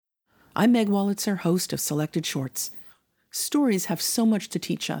I'm Meg Wolitzer, host of Selected Shorts. Stories have so much to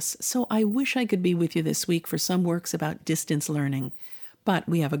teach us, so I wish I could be with you this week for some works about distance learning. But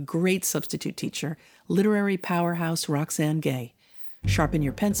we have a great substitute teacher, literary powerhouse Roxane Gay. Sharpen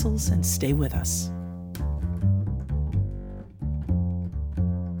your pencils and stay with us.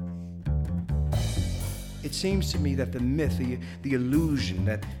 It seems to me that the myth, the illusion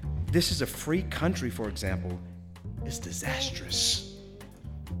that this is a free country, for example, is disastrous.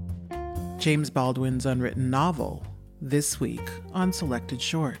 James Baldwin's unwritten novel, this week on Selected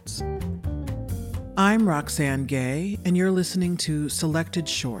Shorts. I'm Roxane Gay, and you're listening to Selected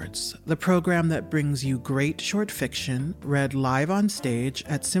Shorts, the program that brings you great short fiction read live on stage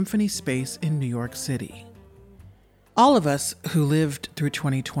at Symphony Space in New York City. All of us who lived through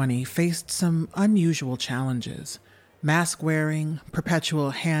 2020 faced some unusual challenges. Mask wearing,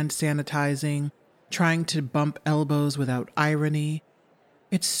 perpetual hand sanitizing, trying to bump elbows without irony.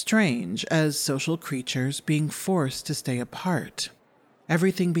 It's strange, as social creatures, being forced to stay apart.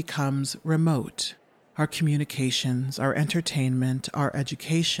 Everything becomes remote. Our communications, our entertainment, our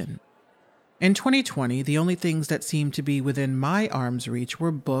education. In 2020, the only things that seemed to be within my arm's reach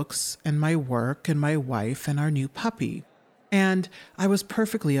were books and my work and my wife and our new puppy. And I was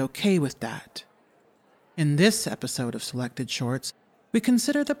perfectly okay with that. In this episode of Selected Shorts, we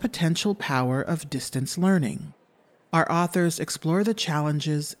consider the potential power of distance learning. Our authors explore the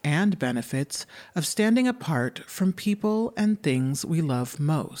challenges and benefits of standing apart from people and things we love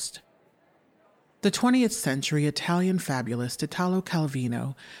most. The 20th century Italian fabulist Italo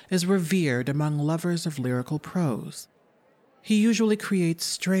Calvino is revered among lovers of lyrical prose. He usually creates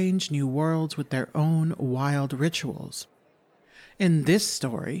strange new worlds with their own wild rituals. In this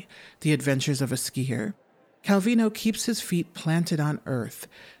story, The Adventures of a Skier, Calvino keeps his feet planted on earth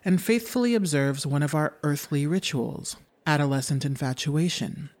and faithfully observes one of our earthly rituals, adolescent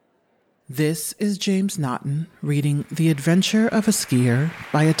infatuation. This is James Naughton reading The Adventure of a Skier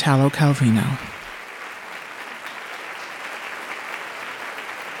by Italo Calvino.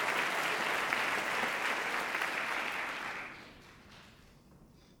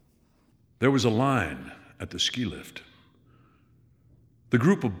 There was a line at the ski lift. The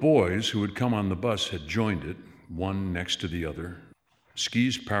group of boys who had come on the bus had joined it, one next to the other,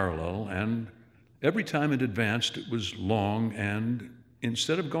 skis parallel, and every time it advanced, it was long and,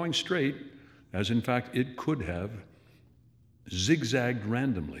 instead of going straight, as in fact it could have, zigzagged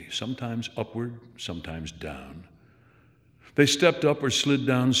randomly, sometimes upward, sometimes down. They stepped up or slid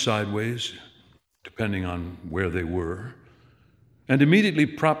down sideways, depending on where they were, and immediately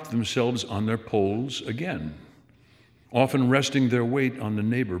propped themselves on their poles again, often resting their weight on the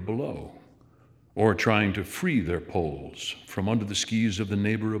neighbor below, or trying to free their poles from under the skis of the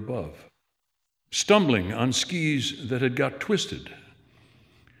neighbor above, stumbling on skis that had got twisted,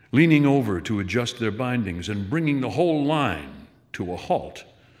 leaning over to adjust their bindings and bringing the whole line to a halt,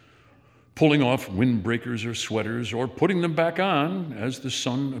 pulling off windbreakers or sweaters or putting them back on as the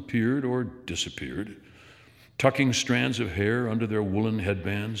sun appeared or disappeared, tucking strands of hair under their woolen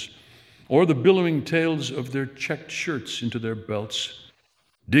headbands, or the billowing tails of their checked shirts into their belts,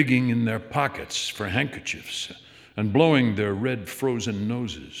 digging in their pockets for handkerchiefs and blowing their red frozen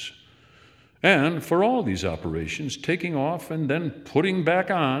noses. And for all these operations, taking off and then putting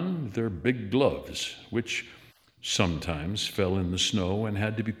back on their big gloves, which sometimes fell in the snow and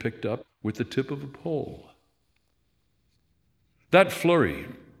had to be picked up with the tip of a pole. That flurry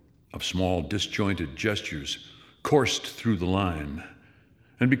of small disjointed gestures coursed through the line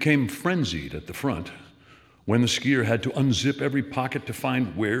and became frenzied at the front when the skier had to unzip every pocket to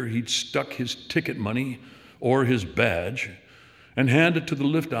find where he'd stuck his ticket money or his badge and hand it to the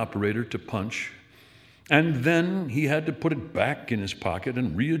lift operator to punch. And then he had to put it back in his pocket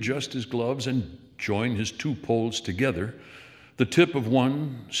and readjust his gloves and join his two poles together, the tip of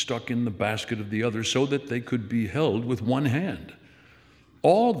one stuck in the basket of the other so that they could be held with one hand.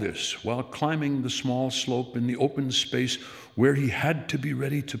 All this while climbing the small slope in the open space where he had to be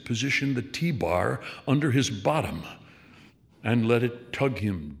ready to position the T-bar under his bottom and let it tug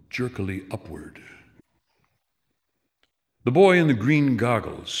him jerkily upward. The boy in the green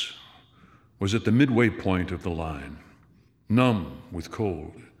goggles was at the midway point of the line, numb with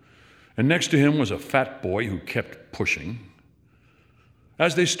cold, and next to him was a fat boy who kept pushing.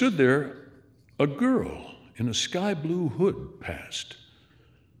 As they stood there, a girl in a sky blue hood passed.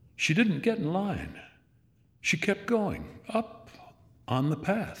 She didn't get in line. She kept going, up on the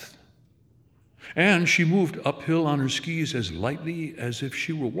path. And she moved uphill on her skis as lightly as if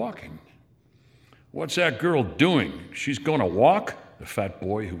she were walking. "What's that girl doing? She's going to walk?" the fat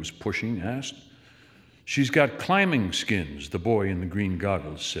boy who was pushing asked. "She's got climbing skins," the boy in the green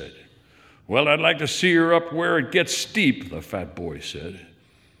goggles said. Well, I'd like to see her up where it gets steep, the fat boy said.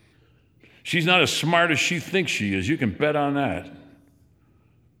 She's not as smart as she thinks she is. You can bet on that.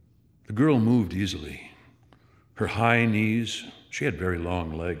 The girl moved easily. Her high knees, she had very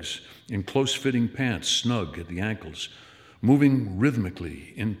long legs, in close-fitting pants, snug at the ankles, moving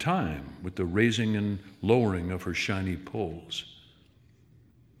rhythmically in time with the raising and lowering of her shiny poles.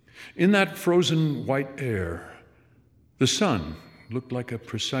 In that frozen white air, the sun looked like a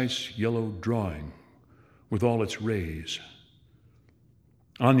precise yellow drawing with all its rays.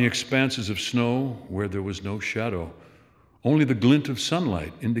 On the expanses of snow, where there was no shadow, only the glint of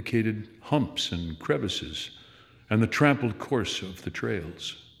sunlight indicated humps and crevices and the trampled course of the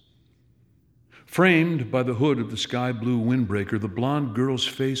trails. Framed by the hood of the sky-blue windbreaker, the blonde girl's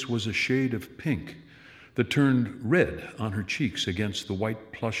face was a shade of pink that turned red on her cheeks against the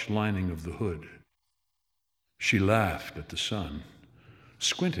white plush lining of the hood. She laughed at the sun,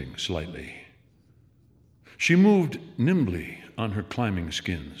 squinting slightly. She moved nimbly on her climbing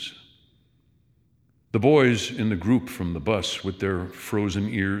skins. The boys in the group from the bus, with their frozen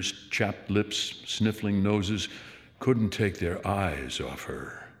ears, chapped lips, sniffling noses, couldn't take their eyes off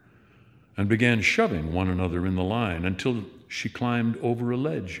her, and began shoving one another in the line until she climbed over a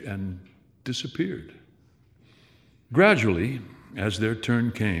ledge and disappeared. Gradually, as their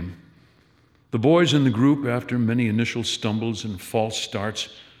turn came, the boys in the group, after many initial stumbles and false starts,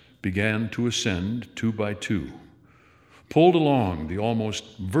 began to ascend 2 by 2, pulled along the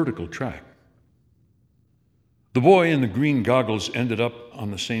almost vertical track. The boy in the green goggles ended up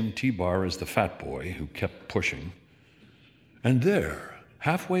on the same T-bar as the fat boy, who kept pushing. And there,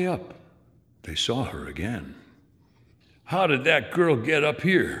 halfway up, they saw her again. How did that girl get up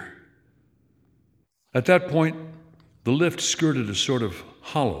here? At that point, the lift skirted a sort of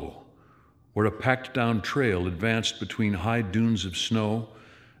hollow where a packed-down trail advanced between high dunes of snow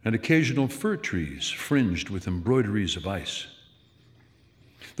and occasional fir trees fringed with embroideries of ice.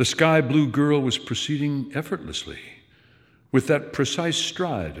 The sky-blue girl was proceeding effortlessly, with that precise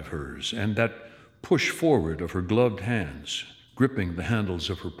stride of hers and that push forward of her gloved hands, gripping the handles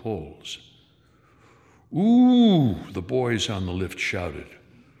of her poles. "Ooh," the boys on the lift shouted,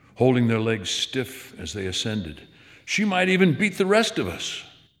 holding their legs stiff as they ascended. "She might even beat the rest of us."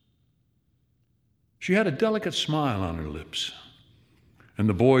 She had a delicate smile on her lips, and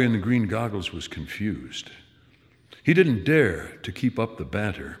the boy in the green goggles was confused. He didn't dare to keep up the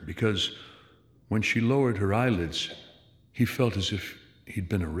banter because when she lowered her eyelids, he felt as if he'd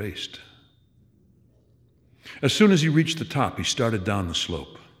been erased. As soon as he reached the top, he started down the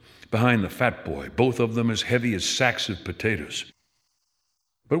slope, behind the fat boy, both of them as heavy as sacks of potatoes.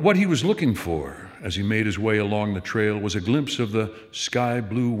 But what he was looking for as he made his way along the trail was a glimpse of the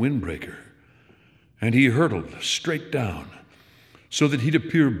sky-blue windbreaker, and he hurtled straight down so that he'd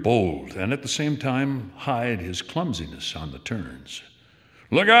appear bold and at the same time hide his clumsiness on the turns.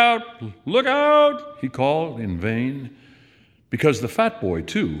 "Look out! Look out!" he called in vain, because the fat boy,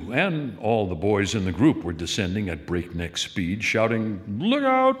 too, and all the boys in the group were descending at breakneck speed, shouting, "Look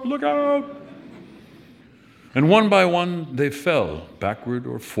out! Look out!" And one by one they fell, backward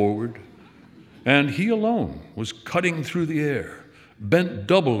or forward, and he alone was cutting through the air, bent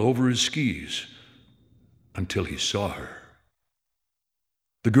double over his skis, until he saw her.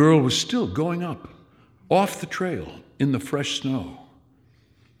 The girl was still going up, off the trail, in the fresh snow.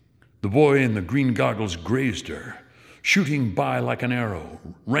 The boy in the green goggles grazed her, shooting by like an arrow,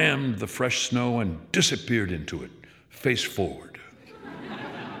 rammed the fresh snow and disappeared into it, face forward.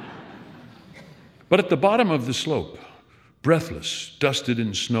 But at the bottom of the slope, breathless, dusted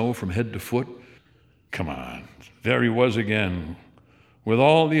in snow from head to foot, come on, there he was again, with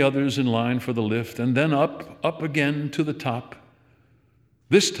all the others in line for the lift, and then up again to the top.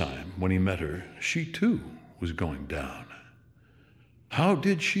 This time, when he met her, she too was going down. How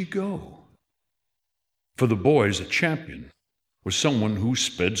did she go? For the boys, a champion was someone who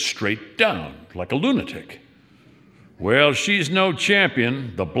sped straight down, like a lunatic. "Well, she's no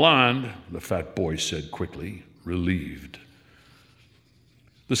champion, the blonde," the fat boy said quickly, relieved.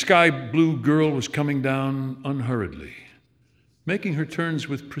 The sky-blue girl was coming down unhurriedly, making her turns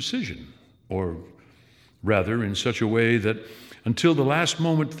with precision, or rather in such a way that until the last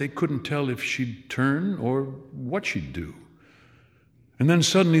moment they couldn't tell if she'd turn or what she'd do. And then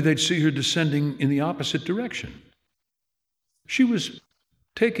suddenly they'd see her descending in the opposite direction. She was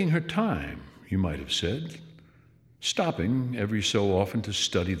taking her time, you might have said, stopping every so often to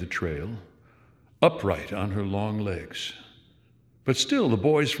study the trail, upright on her long legs. But still, the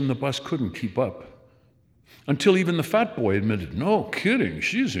boys from the bus couldn't keep up, until even the fat boy admitted, "No kidding,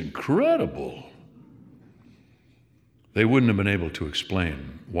 she's incredible." They wouldn't have been able to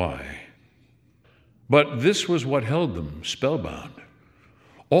explain why, But this was what held them spellbound.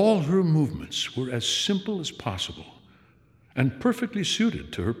 All her movements were as simple as possible and perfectly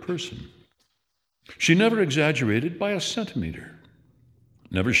suited to her person. She never exaggerated by a centimeter,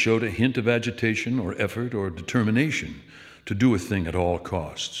 never showed a hint of agitation or effort or determination to do a thing at all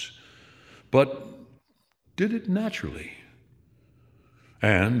costs, but did it naturally.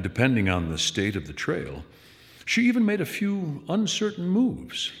 And, depending on the state of the trail, she even made a few uncertain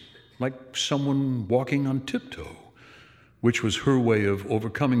moves, like someone walking on tiptoe, which was her way of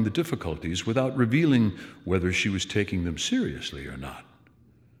overcoming the difficulties without revealing whether she was taking them seriously or not.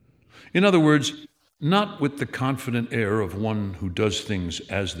 In other words, not with the confident air of one who does things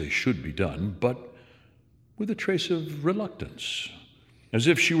as they should be done, but with a trace of reluctance, as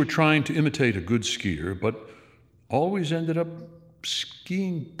if she were trying to imitate a good skier, but always ended up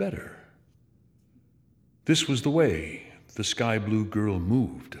skiing better. This was the way the sky blue girl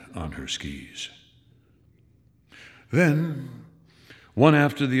moved on her skis. Then, one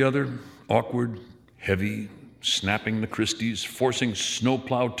after the other, awkward, heavy, snapping the Christies, forcing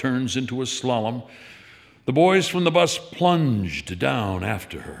snowplow turns into a slalom, the boys from the bus plunged down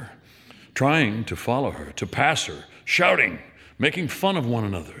after her, trying to follow her, to pass her, shouting, making fun of one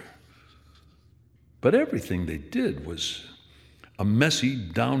another. But everything they did was a messy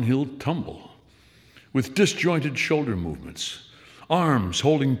downhill tumble, with disjointed shoulder movements, arms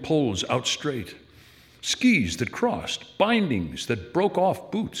holding poles out straight, skis that crossed, bindings that broke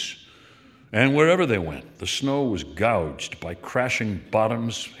off boots. And wherever they went, the snow was gouged by crashing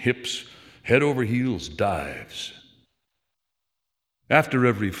bottoms, hips, head over heels dives. After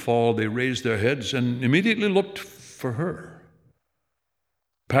every fall, they raised their heads and immediately looked for her.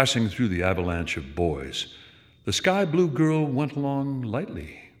 Passing through the avalanche of boys, the sky blue girl went along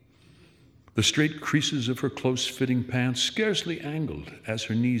lightly. The straight creases of her close-fitting pants scarcely angled as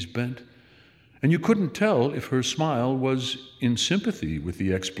her knees bent, and you couldn't tell if her smile was in sympathy with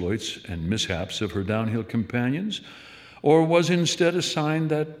the exploits and mishaps of her downhill companions, or was instead a sign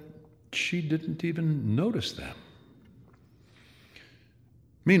that she didn't even notice them.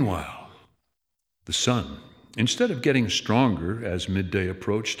 Meanwhile, the sun, instead of getting stronger as midday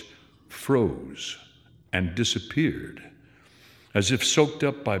approached, froze and disappeared, as if soaked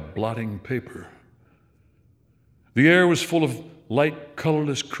up by blotting paper. The air was full of light,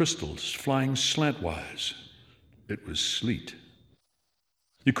 colorless crystals flying slantwise. It was sleet.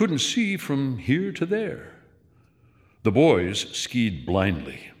 You couldn't see from here to there. The boys skied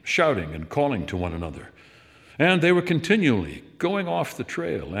blindly, shouting and calling to one another, and they were continually going off the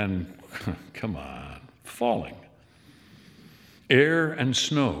trail and, come on, falling. Air and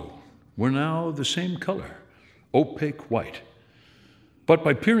snow were now the same color, opaque white, but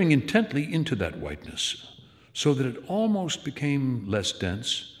by peering intently into that whiteness, so that it almost became less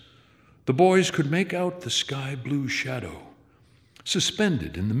dense, the boys could make out the sky blue shadow,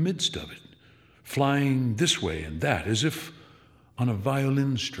 suspended in the midst of it, flying this way and that, as if on a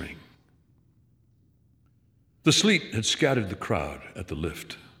violin string. The sleet had scattered the crowd at the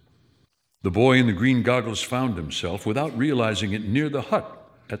lift. The boy in the green goggles found himself, without realizing it, near the hut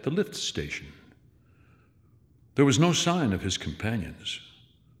at the lift station. There was no sign of his companions.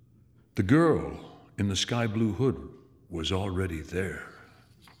 The girl in the sky blue hood was already there.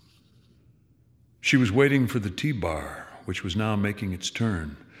 She was waiting for the T-bar, which was now making its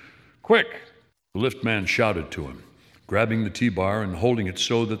turn. "Quick!" the liftman shouted to him, grabbing the T-bar and holding it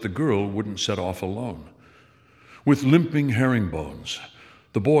so that the girl wouldn't set off alone. With limping herringbones,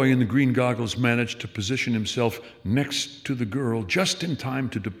 the boy in the green goggles managed to position himself next to the girl just in time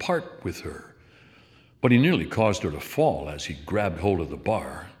to depart with her. But he nearly caused her to fall as he grabbed hold of the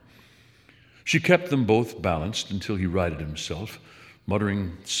bar. She kept them both balanced until he righted himself,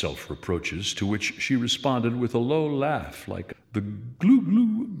 muttering self-reproaches, to which she responded with a low laugh like the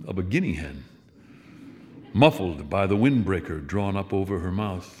glue-glue of a guinea hen, muffled by the windbreaker drawn up over her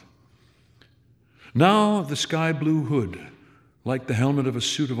mouth. Now the sky blue hood, like the helmet of a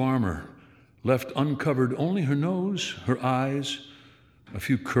suit of armor, left uncovered only her nose, her eyes, a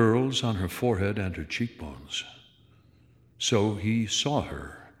few curls on her forehead and her cheekbones. So he saw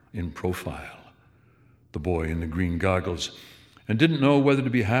her in profile, the boy in the green goggles, and didn't know whether to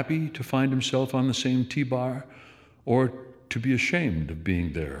be happy to find himself on the same T-bar or to be ashamed of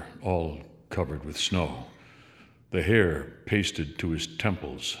being there, all covered with snow, the hair pasted to his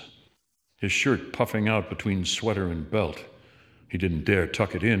temples, his shirt puffing out between sweater and belt. He didn't dare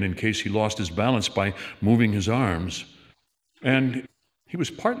tuck it in case he lost his balance by moving his arms. And he was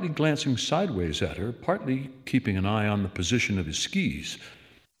partly glancing sideways at her, partly keeping an eye on the position of his skis,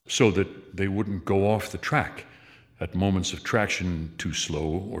 so that they wouldn't go off the track at moments of traction too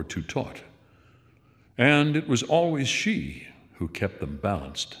slow or too taut. And it was always she who kept them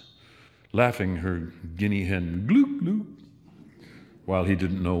balanced, laughing her guinea hen gloop gloop, while he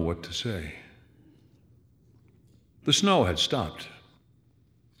didn't know what to say. The snow had stopped.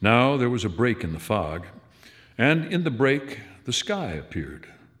 Now there was a break in the fog, and in the break the sky appeared,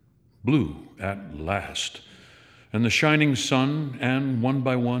 blue at last, and the shining sun, and one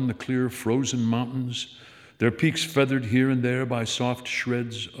by one the clear frozen mountains, their peaks feathered here and there by soft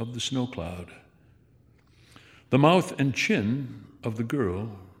shreds of the snow cloud. The mouth and chin of the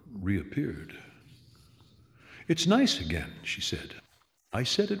girl reappeared. "It's nice again," she said. "I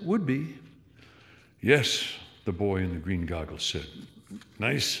said it would be." "Yes," the boy in the green goggles said.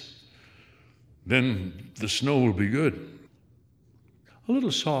 "Nice. Then the snow will be good." "A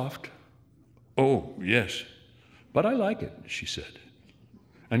little soft." "Oh, yes. But I like it," she said.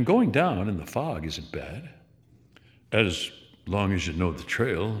 "And going down in the fog isn't bad." "As long as you know the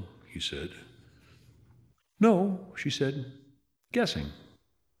trail," he said. "No," she said. "Guessing."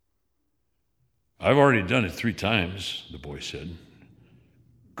 "I've already done it 3 times, the boy said.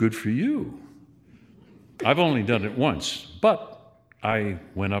 "Good for you." "I've only done it once, but I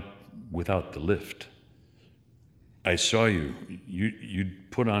went up without the lift. I saw you.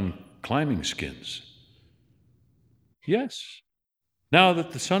 You'd put on climbing skins." "Yes. Now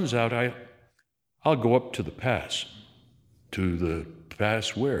that the sun's out, I'll go up to the pass." "To the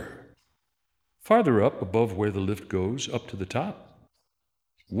pass where?" "Farther up, above where the lift goes, up to the top."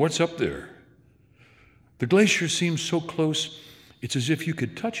 "What's up there?" "The glacier seems so close, it's as if you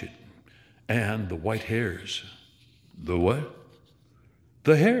could touch it. And the white hares." "The what?"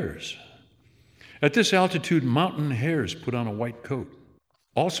 "The hares. At this altitude, mountain hares put on a white coat.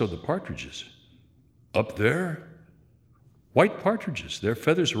 Also the partridges." "Up there?" "White partridges. Their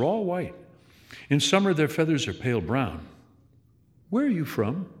feathers are all white. In summer, their feathers are pale brown." "Where are you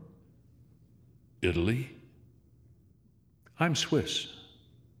from?" "Italy." "I'm Swiss."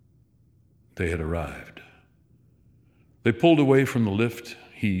 They had arrived. They pulled away from the lift,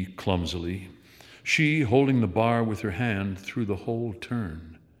 he clumsily, she holding the bar with her hand through the whole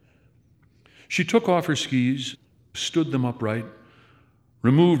turn. She took off her skis, stood them upright,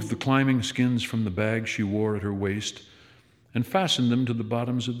 removed the climbing skins from the bag she wore at her waist, and fastened them to the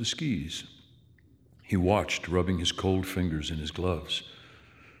bottoms of the skis. He watched, rubbing his cold fingers in his gloves.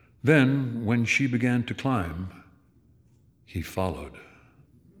 Then, when she began to climb, he followed.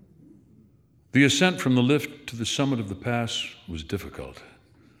 The ascent from the lift to the summit of the pass was difficult.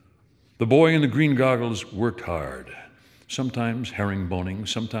 The boy in the green goggles worked hard, sometimes herringboning,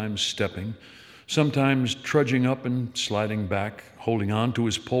 sometimes stepping, sometimes trudging up and sliding back, holding on to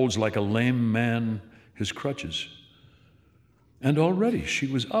his poles like a lame man his crutches. And already she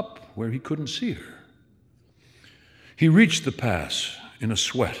was up where he couldn't see her. He reached the pass in a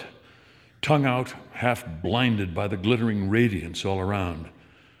sweat, tongue out, half blinded by the glittering radiance all around.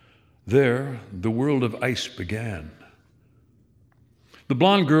 There, the world of ice began. The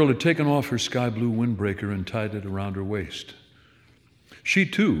blonde girl had taken off her sky-blue windbreaker and tied it around her waist. She,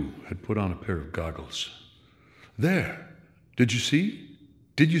 too, had put on a pair of goggles. "There, did you see?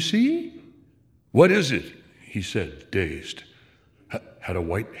 Did you see?" "What is it?" he said, dazed. Had a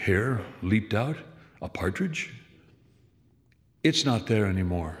white hare leaped out? A partridge? "It's not there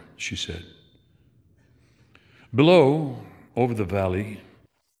anymore," she said. Below, over the valley,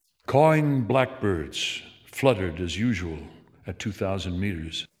 cawing blackbirds fluttered as usual at 2,000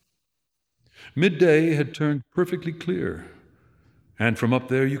 meters. Midday had turned perfectly clear, and from up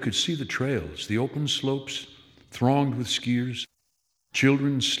there you could see the trails, the open slopes thronged with skiers,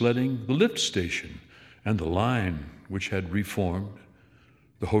 children sledding, the lift station, and the line which had reformed,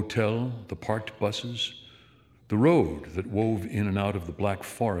 the hotel, the parked buses, the road that wove in and out of the black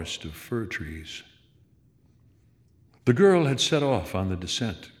forest of fir trees. The girl had set off on the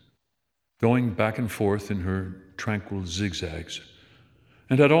descent, going back and forth in her tranquil zigzags,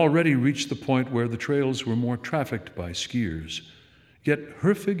 and had already reached the point where the trails were more trafficked by skiers, yet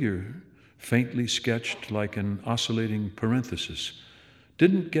her figure, faintly sketched like an oscillating parenthesis,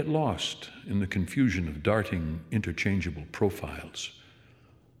 didn't get lost in the confusion of darting, interchangeable profiles.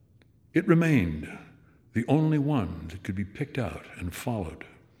 It remained the only one that could be picked out and followed,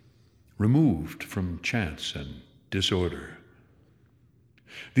 removed from chance and disorder.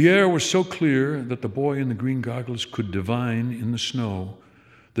 The air was so clear that the boy in the green goggles could divine in the snow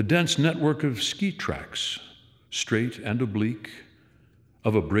the dense network of ski tracks, straight and oblique,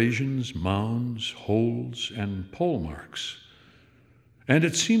 of abrasions, mounds, holes, and pole marks. And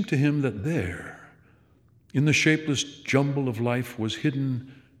it seemed to him that there, in the shapeless jumble of life, was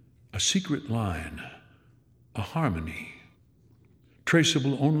hidden a secret line, a harmony,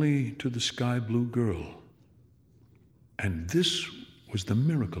 traceable only to the sky blue girl. And this was the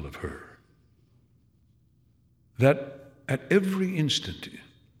miracle of her, that at every instant,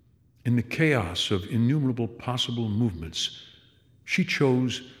 in the chaos of innumerable possible movements, she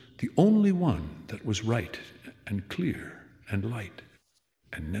chose the only one that was right and clear and light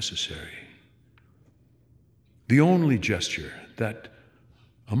and necessary. The only gesture that,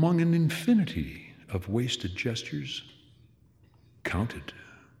 among an infinity of wasted gestures, counted.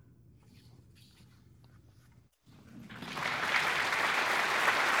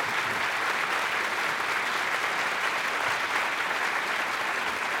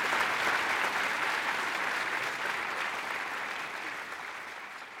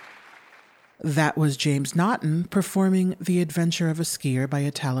 That was James Naughton performing The Adventure of a Skier by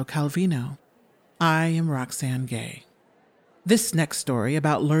Italo Calvino. I am Roxane Gay. This next story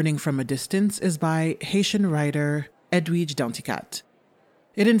about learning from a distance is by Haitian writer Edwidge Danticat.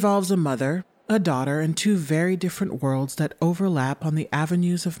 It involves a mother, a daughter, and two very different worlds that overlap on the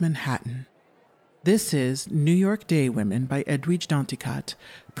avenues of Manhattan. This is New York Day Women by Edwidge Danticat,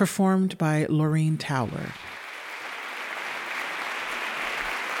 performed by Laurine Towler.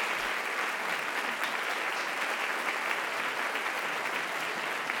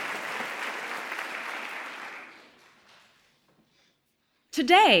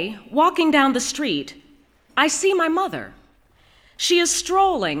 Today, walking down the street, I see my mother. She is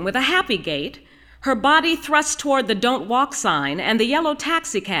strolling with a happy gait, her body thrust toward the Don't Walk sign and the yellow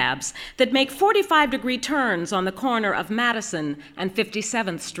taxicabs that make 45-degree turns on the corner of Madison and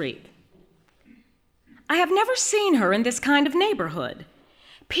 57th Street. I have never seen her in this kind of neighborhood,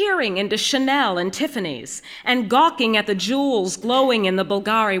 peering into Chanel and Tiffany's and gawking at the jewels glowing in the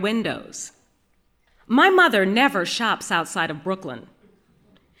Bulgari windows. My mother never shops outside of Brooklyn.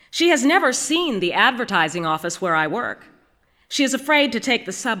 She has never seen the advertising office where I work. She is afraid to take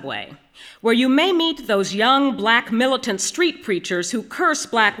the subway, where you may meet those young black militant street preachers who curse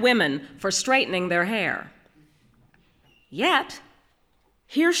black women for straightening their hair. Yet,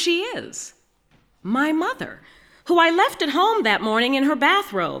 here she is, my mother, who I left at home that morning in her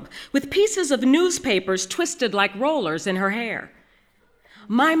bathrobe, with pieces of newspapers twisted like rollers in her hair.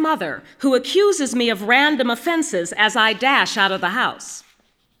 My mother, who accuses me of random offenses as I dash out of the house.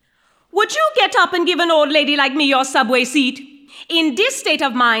 Would you get up and give an old lady like me your subway seat? In this state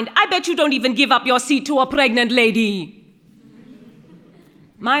of mind, I bet you don't even give up your seat to a pregnant lady.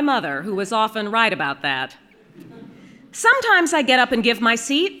 My mother, who was often right about that. Sometimes I get up and give my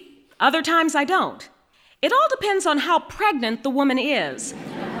seat, other times I don't. It all depends on how pregnant the woman is,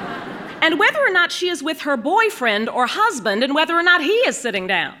 and whether or not she is with her boyfriend or husband, and whether or not he is sitting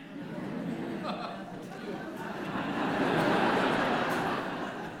down.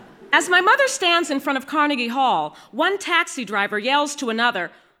 As my mother stands in front of Carnegie Hall, one taxi driver yells to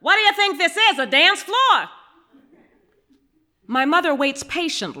another, "What do you think this is, a dance floor?" My mother waits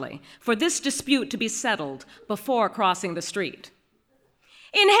patiently for this dispute to be settled before crossing the street.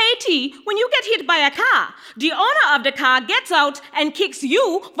 In Haiti, when you get hit by a car, the owner of the car gets out and kicks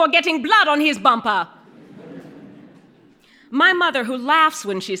you for getting blood on his bumper. My mother, who laughs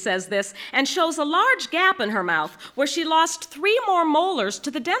when she says this and shows a large gap in her mouth where she lost 3 more molars to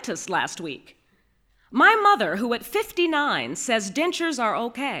the dentist last week. My mother, who at 59 says dentures are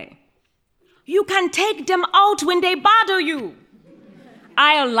okay. You can take them out when they bother you.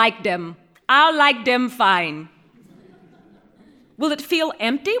 I'll like them fine. Will it feel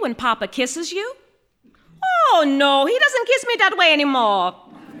empty when Papa kisses you? Oh no, he doesn't kiss me that way anymore.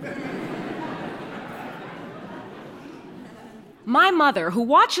 My mother, who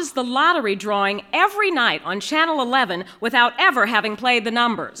watches the lottery drawing every night on Channel 11 without ever having played the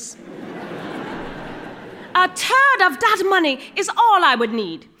numbers. A third of that money is all I would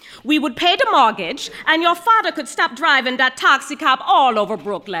need. We would pay the mortgage, and your father could stop driving that taxi cab all over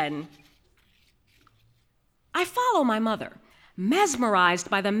Brooklyn. I follow my mother, mesmerized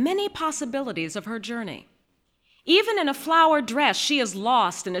by the many possibilities of her journey. Even in a flowered dress, she is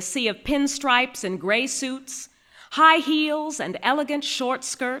lost in a sea of pinstripes and gray suits, high heels and elegant short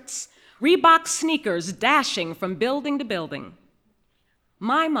skirts, Reebok sneakers dashing from building to building.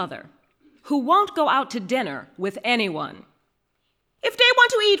 My mother, who won't go out to dinner with anyone. If they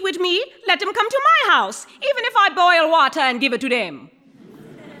want to eat with me, let them come to my house, even if I boil water and give it to them.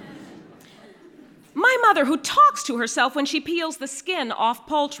 My mother, who talks to herself when she peels the skin off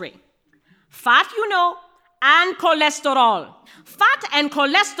poultry. Fat, you know, and cholesterol. Fat and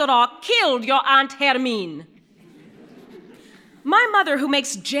cholesterol killed your Aunt Hermine. My mother, who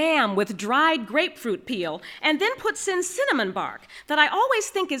makes jam with dried grapefruit peel and then puts in cinnamon bark that I always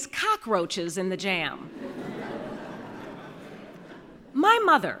think is cockroaches in the jam. My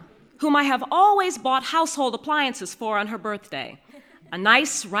mother, whom I have always bought household appliances for on her birthday, a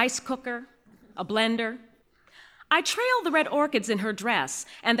nice rice cooker, a blender. I trail the red orchids in her dress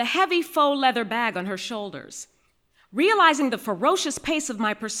and the heavy faux leather bag on her shoulders. Realizing the ferocious pace of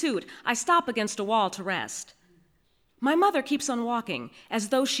my pursuit, I stop against a wall to rest. My mother keeps on walking as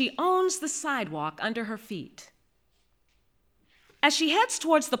though she owns the sidewalk under her feet. As she heads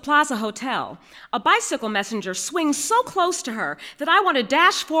towards the Plaza Hotel, a bicycle messenger swings so close to her that I want to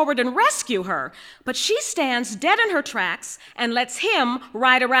dash forward and rescue her, but she stands dead in her tracks and lets him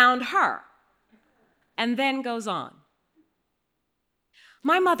ride around her, and then goes on.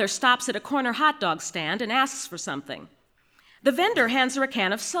 My mother stops at a corner hot dog stand and asks for something. The vendor hands her a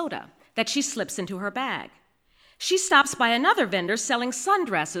can of soda that she slips into her bag. She stops by another vendor selling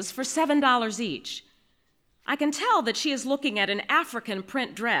sundresses for $7 each. I can tell that she is looking at an African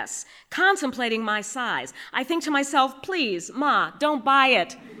print dress, contemplating my size. I think to myself, please, Ma, don't buy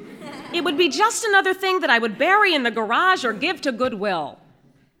it. It would be just another thing that I would bury in the garage or give to Goodwill.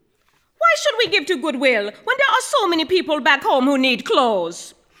 Why should we give to Goodwill when there are so many people back home who need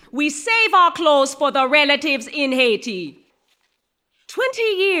clothes? We save our clothes for the relatives in Haiti. 20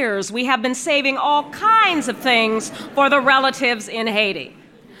 years we have been saving all kinds of things for the relatives in Haiti.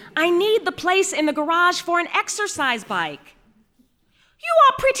 I need the place in the garage for an exercise bike. You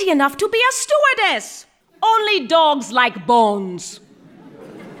are pretty enough to be a stewardess. Only dogs like bones.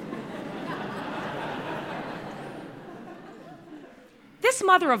 This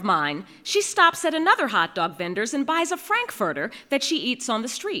mother of mine, she stops at another hot dog vendor's and buys a Frankfurter that she eats on the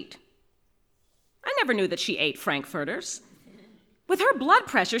street. I never knew that she ate Frankfurters. With her blood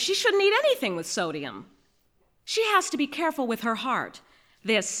pressure, she shouldn't eat anything with sodium. She has to be careful with her heart.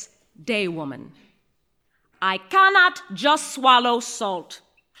 This day woman. I cannot just swallow salt.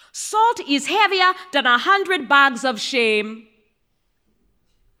 Salt is heavier than 100 bags of shame.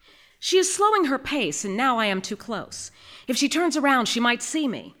 She is slowing her pace, and now I am too close. If she turns around, she might see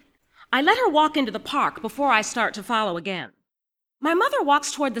me. I let her walk into the park before I start to follow again. My mother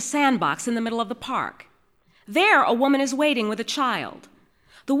walks toward the sandbox in the middle of the park. There, a woman is waiting with a child.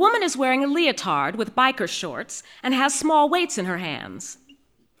 The woman is wearing a leotard with biker shorts and has small weights in her hands.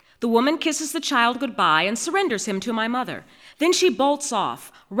 The woman kisses the child goodbye and surrenders him to my mother. Then she bolts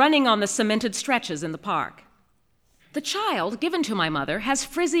off, running on the cemented stretches in the park. The child, given to my mother, has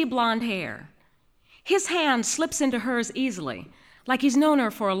frizzy blonde hair. His hand slips into hers easily, like he's known her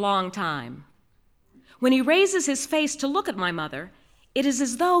for a long time. When he raises his face to look at my mother, it is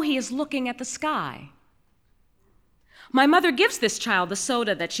as though he is looking at the sky. My mother gives this child the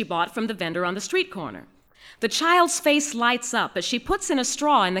soda that she bought from the vendor on the street corner. The child's face lights up as she puts in a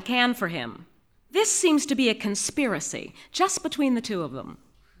straw in the can for him. This seems to be a conspiracy, just between the two of them.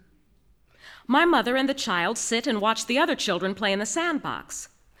 My mother and the child sit and watch the other children play in the sandbox.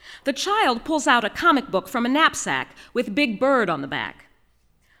 The child pulls out a comic book from a knapsack with Big Bird on the back.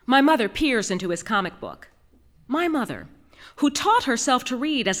 My mother peers into his comic book. My mother, who taught herself to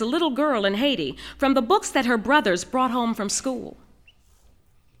read as a little girl in Haiti from the books that her brothers brought home from school.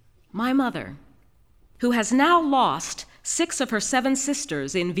 My mother, who has now lost 6 of her 7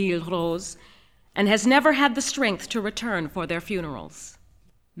 sisters in Ville Rose and has never had the strength to return for their funerals.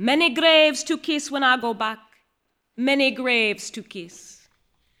 Many graves to kiss when I go back, many graves to kiss.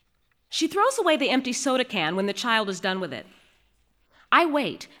 She throws away the empty soda can when the child is done with it. I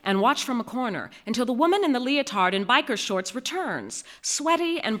wait and watch from a corner until the woman in the leotard and biker shorts returns,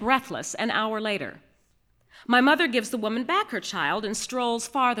 sweaty and breathless, an hour later. My mother gives the woman back her child and strolls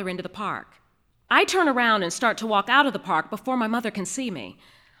farther into the park. I turn around and start to walk out of the park before my mother can see me.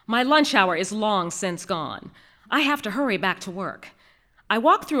 My lunch hour is long since gone. I have to hurry back to work. I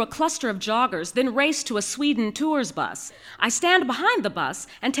walk through a cluster of joggers, then race to a Sweden Tours bus. I stand behind the bus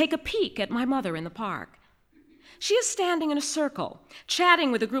and take a peek at my mother in the park. She is standing in a circle,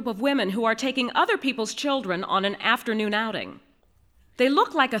 chatting with a group of women who are taking other people's children on an afternoon outing. They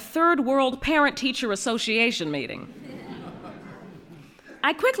look like a third world parent-teacher association meeting.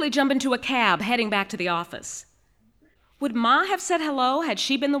 I quickly jump into a cab heading back to the office. Would Ma have said hello had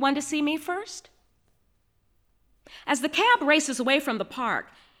she been the one to see me first? As the cab races away from the park,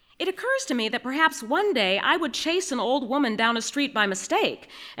 it occurs to me that perhaps one day I would chase an old woman down a street by mistake,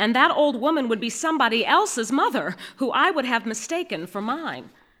 and that old woman would be somebody else's mother who I would have mistaken for mine.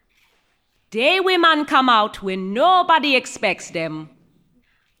 Day women come out when nobody expects them.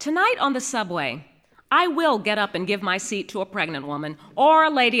 Tonight on the subway, I will get up and give my seat to a pregnant woman or a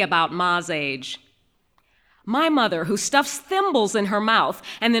lady about Ma's age. My mother, who stuffs thimbles in her mouth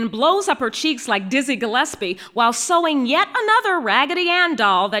and then blows up her cheeks like Dizzy Gillespie while sewing yet another Raggedy Ann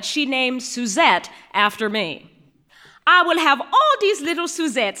doll that she named Suzette after me. I will have all these little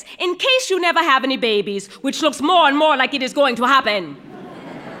Suzettes in case you never have any babies, which looks more and more like it is going to happen.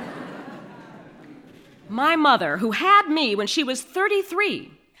 My mother, who had me when she was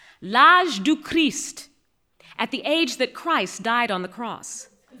 33, l'âge du Christ, at the age that Christ died on the cross.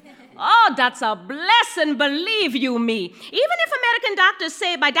 Oh, that's a blessing, believe you me. Even if American doctors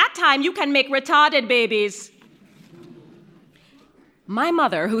say by that time you can make retarded babies. My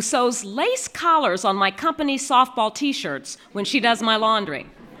mother, who sews lace collars on my company softball t-shirts when she does my laundry.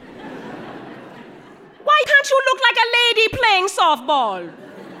 Why can't you look like a lady playing softball?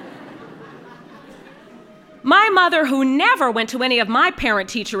 My mother, who never went to any of my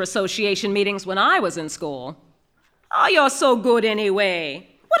parent-teacher association meetings when I was in school. Oh, you're so good anyway.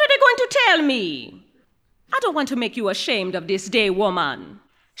 What are they going to tell me? I don't want to make you ashamed of this day, woman.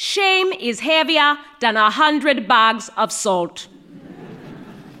 Shame is heavier than 100 bags of salt.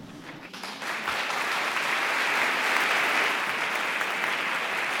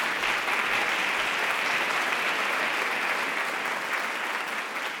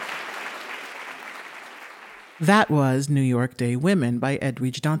 That was New York Day Women by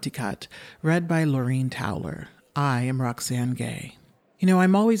Edwidge Danticat, read by Laurine Towler. I am Roxane Gay. You know,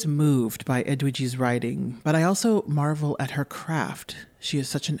 I'm always moved by Edwidge's writing, but I also marvel at her craft. She is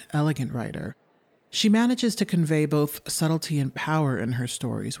such an elegant writer. She manages to convey both subtlety and power in her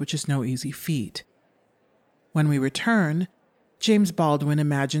stories, which is no easy feat. When we return, James Baldwin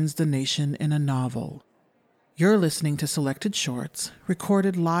imagines the nation in a novel. You're listening to Selected Shorts,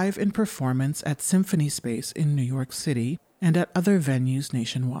 recorded live in performance at Symphony Space in New York City and at other venues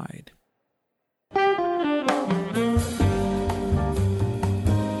nationwide.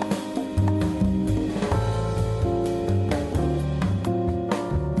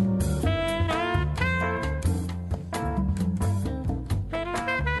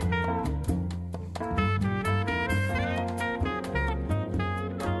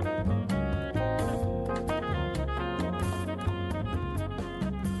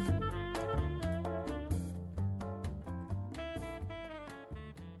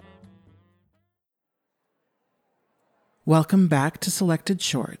 Welcome back to Selected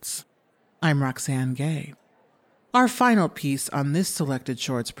Shorts. I'm Roxane Gay. Our final piece on this Selected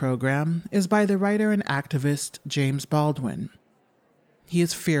Shorts program is by the writer and activist James Baldwin. He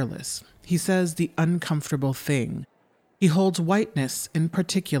is fearless. He says the uncomfortable thing. He holds whiteness in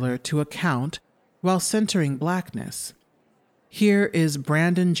particular to account while centering blackness. Here is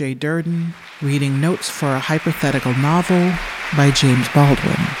Brandon J. Dirden reading Notes for a Hypothetical Novel by James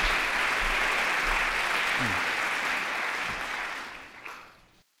Baldwin.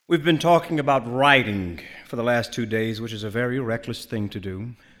 We've been talking about writing for the last 2 days, which is a very reckless thing to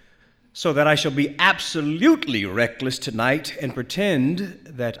do, so that I shall be absolutely reckless tonight and pretend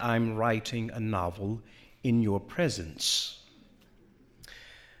that I'm writing a novel in your presence.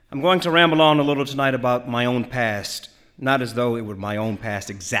 I'm going to ramble on a little tonight about my own past, not as though it were my own past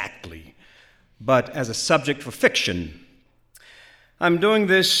exactly, but as a subject for fiction. I'm doing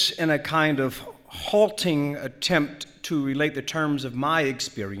this in a kind of halting attempt to relate the terms of my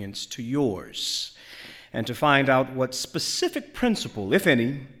experience to yours, and to find out what specific principle, if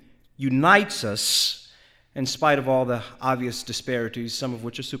any, unites us in spite of all the obvious disparities, some of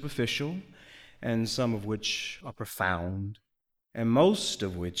which are superficial, and some of which are profound, and most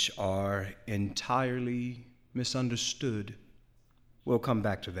of which are entirely misunderstood. We'll come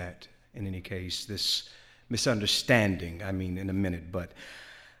back to that, in any case, this misunderstanding, in a minute, but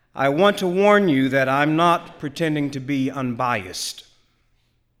I want to warn you that I'm not pretending to be unbiased.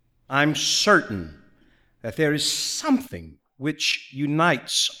 I'm certain that there is something which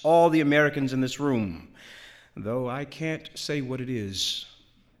unites all the Americans in this room, though I can't say what it is.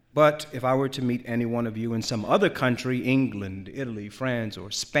 But if I were to meet any one of you in some other country, England, Italy, France,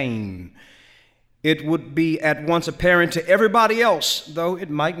 or Spain, it would be at once apparent to everybody else, though it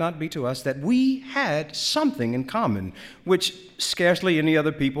might not be to us, that we had something in common, which scarcely any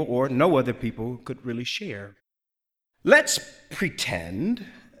other people or no other people could really share. Let's pretend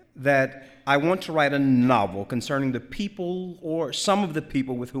that I want to write a novel concerning the people or some of the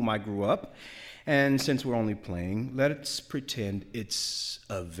people with whom I grew up, and since we're only playing, let's pretend it's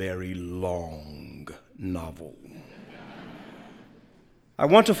a very long novel. I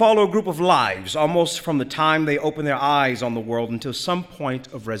want to follow a group of lives, almost from the time they open their eyes on the world until some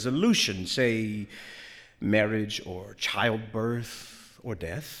point of resolution, say marriage or childbirth or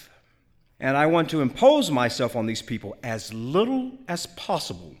death. And I want to impose myself on these people as little as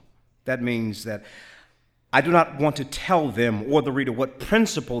possible. That means that I do not want to tell them or the reader what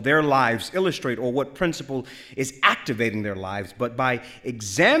principle their lives illustrate or what principle is activating their lives, but by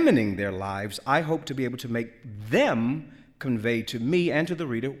examining their lives, I hope to be able to make them convey to me and to the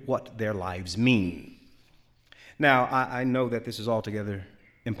reader what their lives mean. Now, I know that this is altogether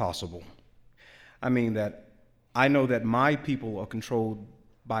impossible. I know that my people are controlled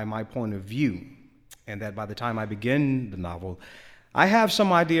by my point of view, and that by the time I begin the novel, I have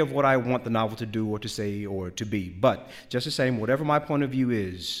some idea of what I want the novel to do or to say or to be. But just the same, whatever my point of view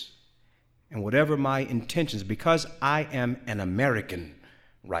is and whatever my intentions, because I am an American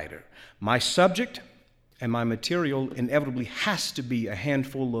writer, my subject and my material inevitably has to be a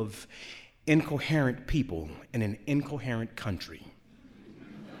handful of incoherent people in an incoherent country.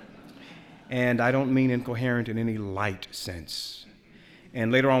 And I don't mean incoherent in any light sense.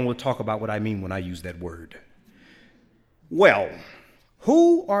 And later on we'll talk about what I mean when I use that word. Well,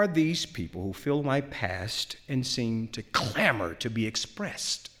 who are these people who fill my past and seem to clamor to be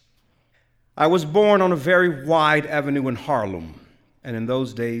expressed? I was born on a very wide avenue in Harlem, and in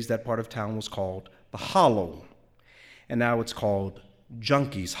those days that part of town was called the Hollow, and now it's called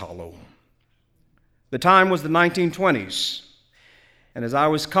Junkies Hollow. The time was the 1920s, and as I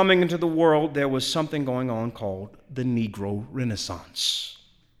was coming into the world, there was something going on called the Negro Renaissance.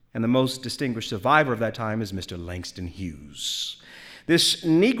 And the most distinguished survivor of that time is Mr. Langston Hughes. This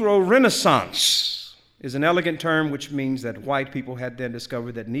Negro Renaissance is an elegant term which means that white people had then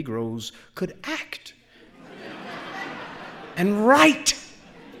discovered that Negroes could act and write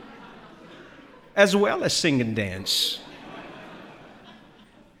as well as sing and dance.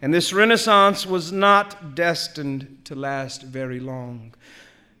 And this Renaissance was not destined to last very long.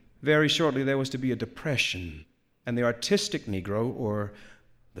 Very shortly there was to be a depression, and the artistic Negro, or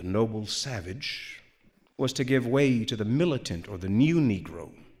the noble savage, was to give way to the militant or the new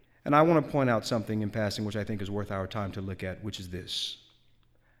Negro. And I want to point out something in passing which I think is worth our time to look at, which is this: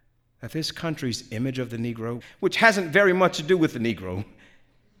 that this country's image of the Negro, which hasn't very much to do with the Negro,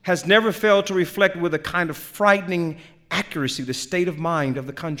 has never failed to reflect with a kind of frightening accuracy the state of mind of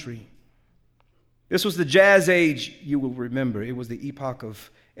the country. This was the jazz age, you will remember. It was the epoch of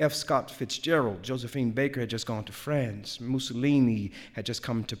F. Scott Fitzgerald. Josephine Baker had just gone to France. Mussolini had just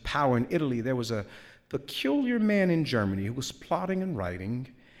come to power in Italy. There was a peculiar man in Germany who was plotting and writing,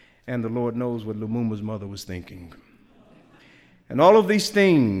 and the Lord knows what Lumumba's mother was thinking. And all of these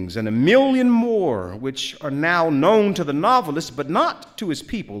things and a million more, which are now known to the novelist but not to his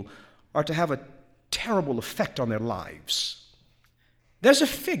people, are to have a terrible effect on their lives. There's a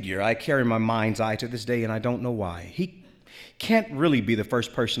figure I carry in my mind's eye to this day, and I don't know why. He can't really be the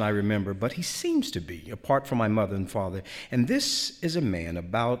first person I remember, but he seems to be, apart from my mother and father. And this is a man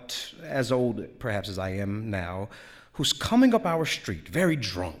about as old, perhaps, as I am now, who's coming up our street, very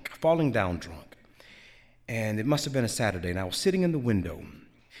drunk, falling down drunk. And it must have been a Saturday, and I was sitting in the window.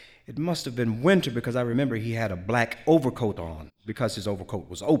 It must have been winter, because I remember he had a black overcoat on, because his overcoat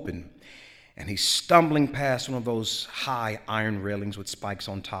was open. And he's stumbling past one of those high iron railings with spikes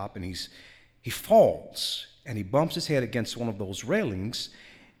on top, and he falls, and he bumps his head against one of those railings,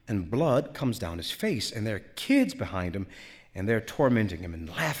 and blood comes down his face, and there are kids behind him, and they're tormenting him and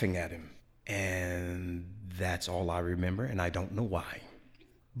laughing at him. And that's all I remember, and I don't know why.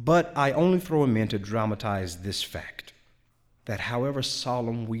 But I only throw him in to dramatize this fact, that however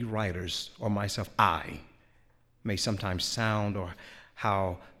solemn we writers, or myself, I, may sometimes sound, or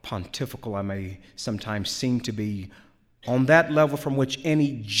how pontifical I may sometimes seem to be, on that level from which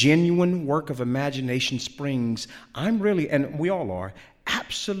any genuine work of imagination springs, I'm really, and we all are,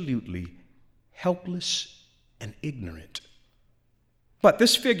 absolutely helpless and ignorant. But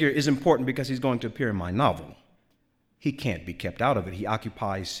this figure is important because he's going to appear in my novel. He can't be kept out of it. He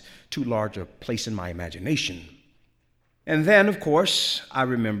occupies too large a place in my imagination. And then, of course, I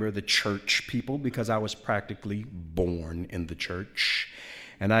remember the church people, because I was practically born in the church.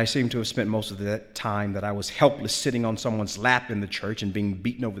 And I seem to have spent most of that time that I was helpless sitting on someone's lap in the church and being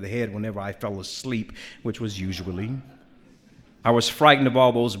beaten over the head whenever I fell asleep, which was usually. I was frightened of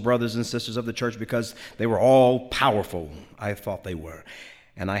all those brothers and sisters of the church because they were all powerful. I thought they were.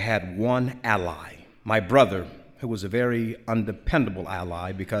 And I had one ally, my brother, who was a very undependable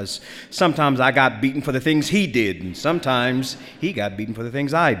ally, because sometimes I got beaten for the things he did, and sometimes he got beaten for the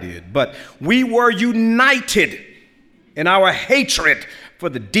things I did. But we were united in our hatred for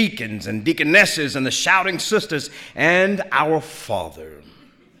the deacons and deaconesses and the shouting sisters and our Father.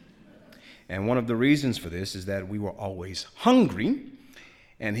 And one of the reasons for this is that we were always hungry,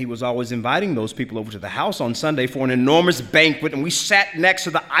 And he was always inviting those people over to the house on Sunday for an enormous banquet, and we sat next to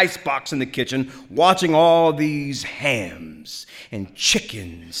the icebox in the kitchen watching all these hams and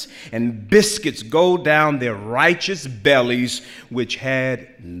chickens and biscuits go down their righteous bellies, which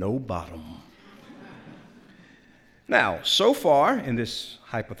had no bottom. Now, so far in this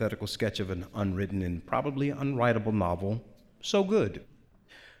hypothetical sketch of an unwritten and probably unwritable novel, so good.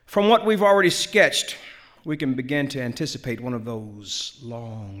 From what we've already sketched, we can begin to anticipate one of those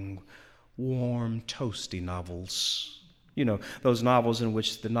long, warm, toasty novels. You know, those novels in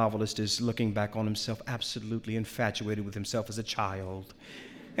which the novelist is looking back on himself absolutely infatuated with himself as a child,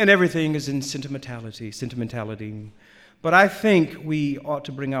 and everything is in sentimentality. But I think we ought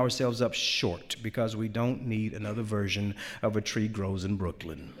to bring ourselves up short because we don't need another version of A Tree Grows in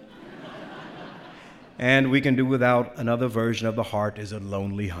Brooklyn. And we can do without another version of The Heart is a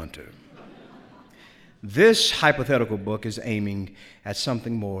Lonely Hunter. This hypothetical book is aiming at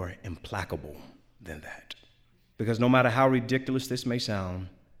something more implacable than that. Because no matter how ridiculous this may sound,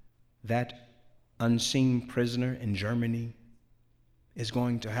 that unseen prisoner in Germany is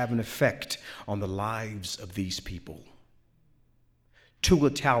going to have an effect on the lives of these people. 2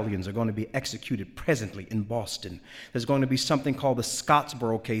 Italians are going to be executed presently in Boston. There's going to be something called the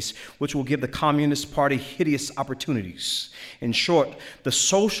Scottsboro case, which will give the Communist Party hideous opportunities. In short, the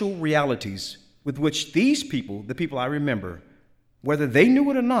social realities with which these people, the people I remember, whether they knew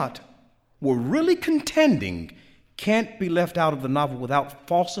it or not, were really contending, can't be left out of the novel without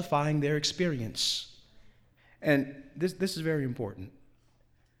falsifying their experience. And this is very important.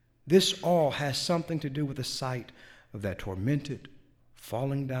 This all has something to do with the sight of that tormented,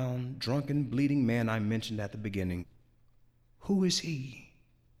 falling down, drunken, bleeding man I mentioned at the beginning. Who is he,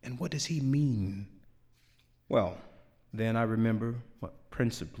 and what does he mean? Well, then I remember,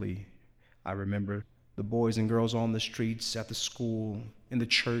 principally, I remember the boys and girls on the streets, at the school, in the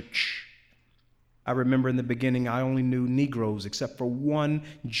church. I remember in the beginning I only knew Negroes except for one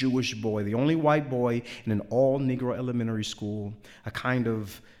Jewish boy, the only white boy in an all-Negro elementary school, a kind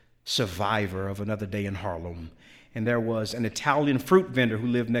of survivor of another day in Harlem. And there was an Italian fruit vendor who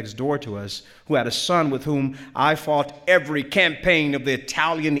lived next door to us, who had a son with whom I fought every campaign of the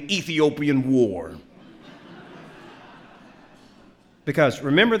Italian-Ethiopian War. Because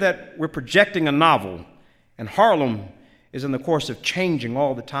remember that we're projecting a novel, and Harlem is in the course of changing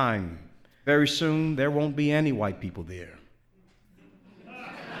all the time. Very soon, there won't be any white people there.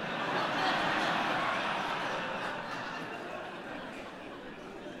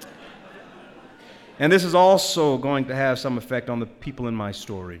 And this is also going to have some effect on the people in my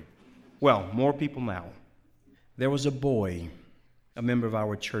story. Well, more people now. There was a boy, a member of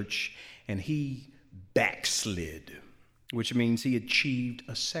our church, and he backslid, which means he achieved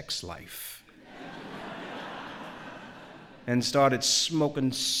a sex life and started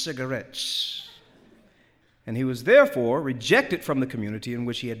smoking cigarettes. And he was therefore rejected from the community in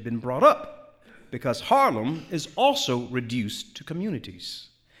which he had been brought up, because Harlem is also reduced to communities.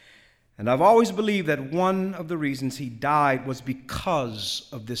 And I've always believed that one of the reasons he died was because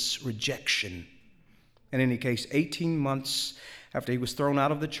of this rejection. In any case, 18 months after he was thrown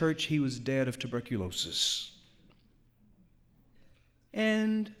out of the church, he was dead of tuberculosis.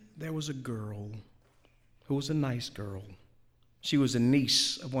 And there was a girl who was a nice girl. She was a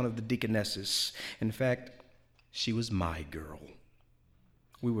niece of one of the deaconesses. In fact, she was my girl.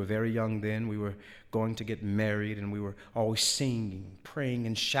 We were very young then. We were going to get married, and we were always singing, praying,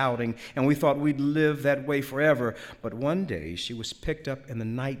 and shouting, and we thought we'd live that way forever. But one day, she was picked up in the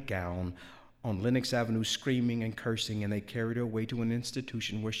nightgown on Lenox Avenue, screaming and cursing, and they carried her away to an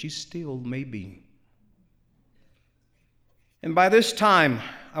institution where she still may be. And by this time,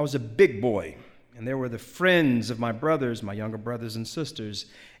 I was a big boy, and there were the friends of my brothers, my younger brothers and sisters,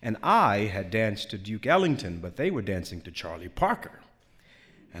 and I had danced to Duke Ellington, but they were dancing to Charlie Parker.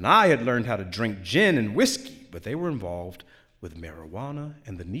 And I had learned how to drink gin and whiskey, but they were involved with marijuana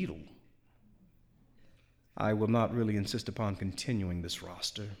and the needle. I will not really insist upon continuing this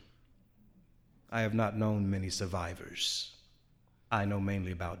roster. I have not known many survivors. I know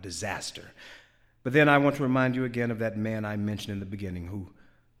mainly about disaster. But then I want to remind you again of that man I mentioned in the beginning who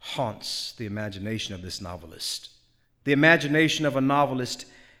haunts the imagination of this novelist. The imagination of a novelist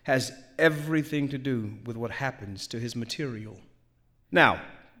has everything to do with what happens to his material. Now,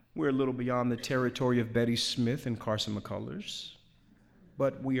 we're a little beyond the territory of Betty Smith and Carson McCullers,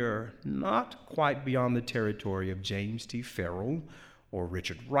 but we are not quite beyond the territory of James T. Farrell or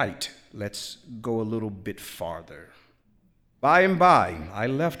Richard Wright. Let's go a little bit farther. By and by, I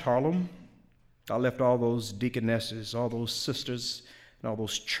left Harlem. I left all those deaconesses, all those sisters, and all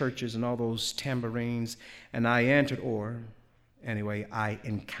those churches and all those tambourines, and I entered, or Anyway, I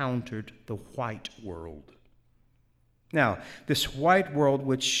encountered the white world. Now, this white world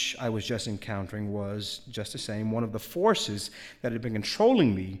which I was just encountering was, just the same, one of the forces that had been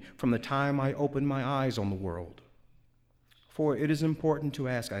controlling me from the time I opened my eyes on the world. For it is important to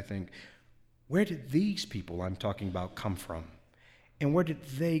ask, I think, where did these people I'm talking about come from? And where did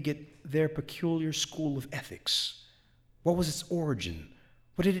they get their peculiar school of ethics? What was its origin?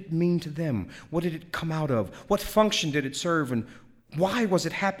 What did it mean to them? What did it come out of? What function did it serve? And why was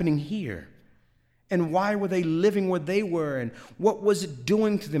it happening here? And why were they living where they were? And what was it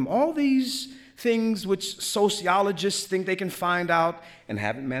doing to them? All these things which sociologists think they can find out and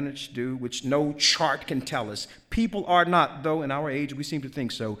haven't managed to do, which no chart can tell us. People are not, though in our age we seem to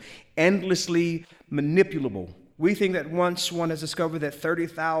think so, endlessly manipulable. We think that once one has discovered that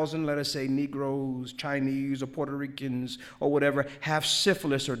 30,000, let us say, Negroes, Chinese, or Puerto Ricans, or whatever, have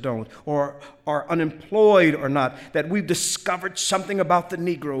syphilis or don't, or are unemployed or not, that we've discovered something about the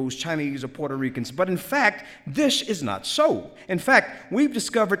Negroes, Chinese, or Puerto Ricans. But in fact, this is not so. In fact, we've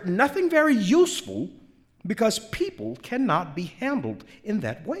discovered nothing very useful because people cannot be handled in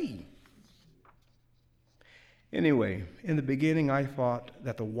that way. Anyway, in the beginning, I thought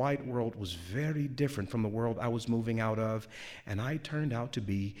that the white world was very different from the world I was moving out of, and I turned out to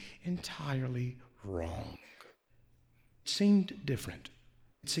be entirely wrong. It seemed different.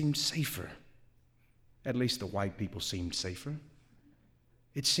 It seemed safer. At least the white people seemed safer.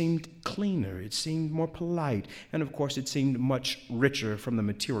 It seemed cleaner. It seemed more polite. And of course, it seemed much richer from the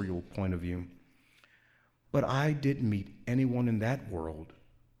material point of view. But I didn't meet anyone in that world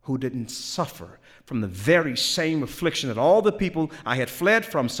who didn't suffer from the very same affliction that all the people I had fled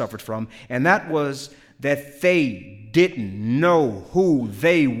from suffered from, and that was that they didn't know who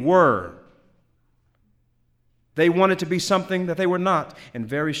they were. They wanted to be something that they were not, and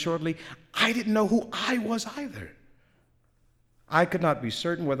very shortly, I didn't know who I was either. I could not be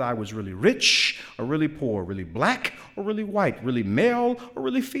certain whether I was really rich or really poor, really black or really white, really male or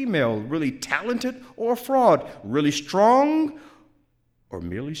really female, really talented or a fraud, really strong or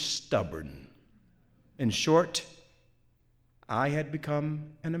merely stubborn. In short, I had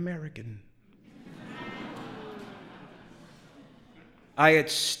become an American. I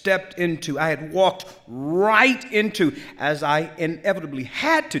had walked right into, as I inevitably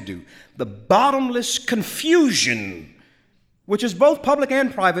had to do, the bottomless confusion, which is both public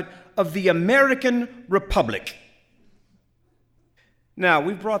and private, of the American Republic. Now,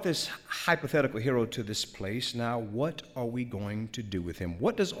 we've brought this hypothetical hero to this place. Now, what are we going to do with him?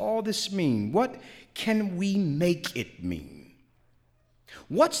 What does all this mean? What can we make it mean?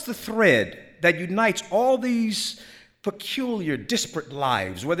 What's the thread that unites all these peculiar, disparate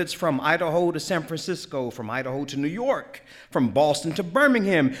lives, whether it's from Idaho to San Francisco, from Idaho to New York, from Boston to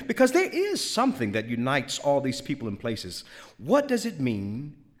Birmingham? Because there is something that unites all these people and places. What does it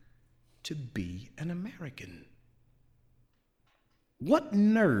mean to be an American? What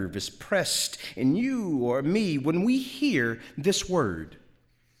nerve is pressed in you or me when we hear this word?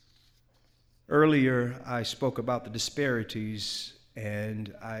 Earlier, I spoke about the disparities,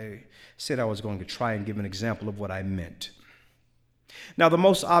 and I said I was going to try and give an example of what I meant. Now, the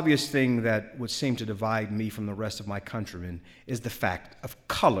most obvious thing that would seem to divide me from the rest of my countrymen is the fact of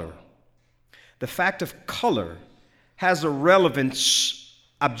color. The fact of color has a relevance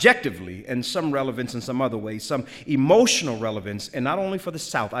objectively, and some relevance in some other ways, some emotional relevance, and not only for the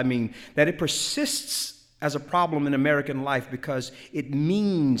South. I mean that it persists as a problem in American life because it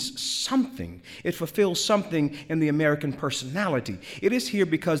means something. It fulfills something in the American personality. It is here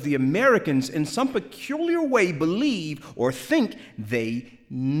because the Americans, in some peculiar way, believe or think they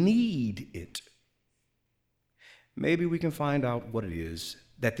need it. Maybe we can find out what it is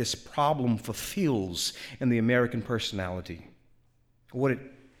that this problem fulfills in the American personality, what it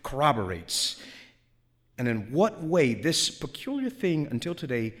corroborates, and in what way this peculiar thing until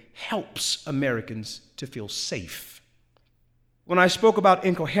today helps Americans to feel safe. When I spoke about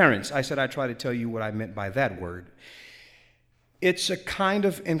incoherence, I said I'd try to tell you what I meant by that word. It's a kind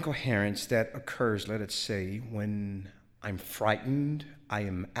of incoherence that occurs, let us say, when I'm frightened. I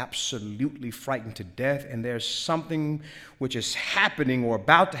am absolutely frightened to death, and there's something which is happening or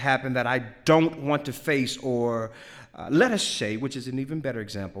about to happen that I don't want to face, or let us say, which is an even better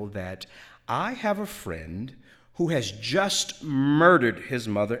example, that I have a friend who has just murdered his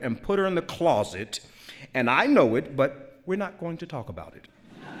mother and put her in the closet, and I know it, but we're not going to talk about it.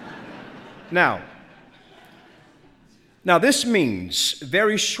 Now, this means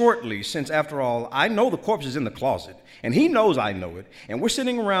very shortly, since after all, I know the corpse is in the closet, and he knows I know it, and we're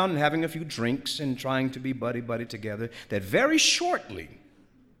sitting around and having a few drinks and trying to be buddy-buddy together, that very shortly,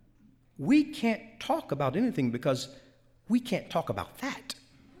 we can't talk about anything because we can't talk about that.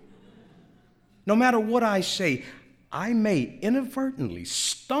 No matter what I say, I may inadvertently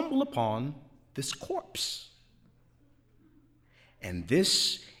stumble upon this corpse. And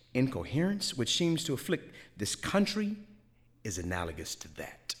this incoherence, which seems to afflict this country, is analogous to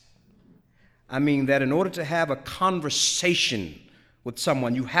that. I mean that in order to have a conversation with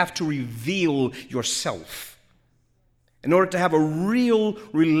someone, you have to reveal yourself. In order to have a real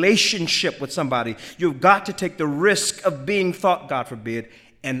relationship with somebody, you've got to take the risk of being thought, God forbid,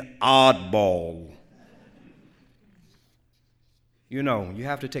 an oddball. You know, you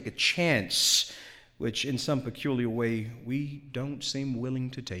have to take a chance, which in some peculiar way we don't seem willing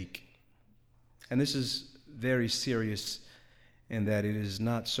to take. And this is very serious in that it is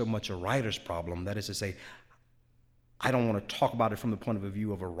not so much a writer's problem. That is to say, I don't want to talk about it from the point of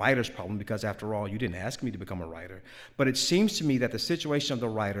view of a writer's problem because, after all, you didn't ask me to become a writer. But it seems to me that the situation of the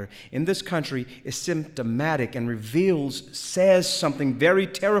writer in this country is symptomatic and says something very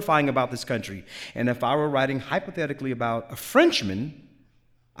terrifying about this country. And if I were writing hypothetically about a Frenchman,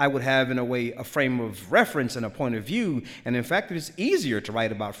 I would have, in a way, a frame of reference and a point of view. And in fact, it is easier to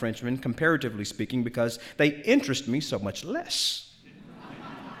write about Frenchmen, comparatively speaking, because they interest me so much less.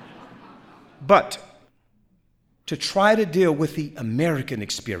 But to try to deal with the American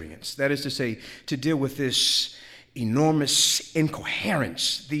experience, that is to say, to deal with this enormous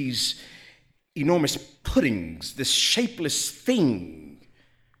incoherence, these enormous puddings, this shapeless thing,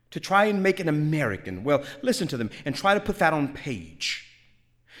 to try and make an American, well, listen to them, and try to put that on page.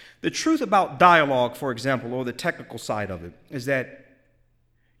 The truth about dialogue, for example, or the technical side of it, is that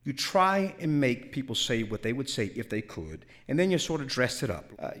you try and make people say what they would say if they could, and then you sort of dress it up.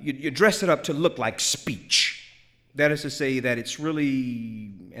 You dress it up to look like speech. That is to say that it's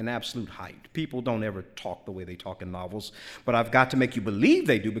really an absolute height. People don't ever talk the way they talk in novels, but I've got to make you believe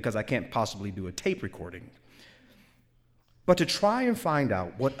they do because I can't possibly do a tape recording. But to try and find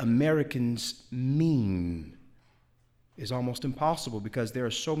out what Americans mean is almost impossible because there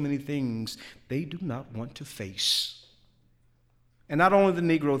are so many things they do not want to face. And not only the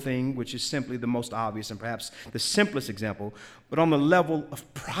Negro thing, which is simply the most obvious and perhaps the simplest example, but on the level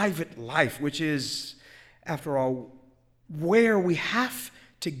of private life, which is, after all, where we have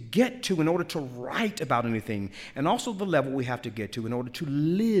to get to in order to write about anything, and also the level we have to get to in order to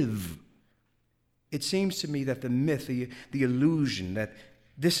live. It seems to me that the myth, the illusion that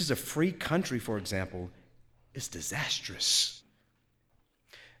this is a free country, for example, is disastrous.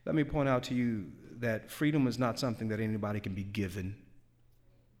 Let me point out to you that freedom is not something that anybody can be given.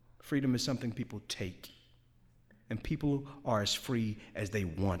 Freedom is something people take, and people are as free as they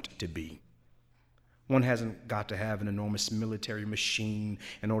want to be. One hasn't got to have an enormous military machine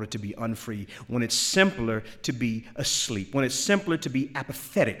in order to be unfree. When it's simpler to be asleep, when it's simpler to be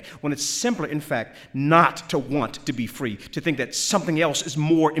apathetic, when it's simpler, in fact, not to want to be free, to think that something else is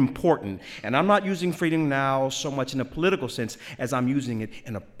more important. And I'm not using freedom now so much in a political sense as I'm using it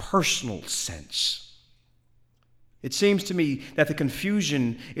in a personal sense. It seems to me that the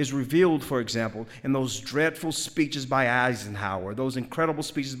confusion is revealed, for example, in those dreadful speeches by Eisenhower, those incredible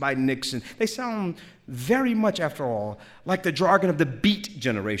speeches by Nixon. They sound very much, after all, like the jargon of the Beat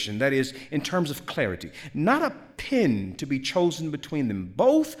generation, that is, in terms of clarity. Not a pin to be chosen between them.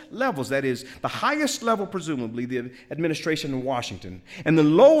 Both levels, that is, the highest level, presumably, the administration in Washington, and the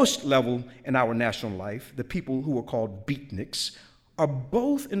lowest level in our national life, the people who are called beatniks, are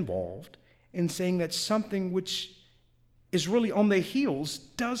both involved in saying that something which is really on their heels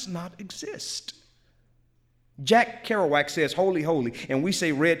does not exist. Jack Kerouac says, "Holy, holy," and we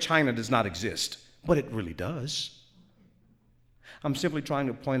say Red China does not exist, but it really does. I'm simply trying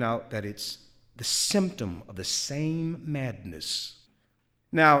to point out that it's the symptom of the same madness.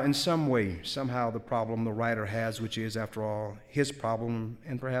 Now, in some way, somehow the problem the writer has, which is, after all, his problem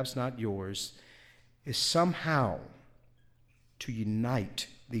and perhaps not yours, is somehow to unite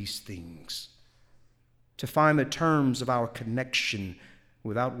these things, to find the terms of our connection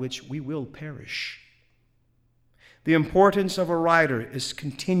without which we will perish. The importance of a writer is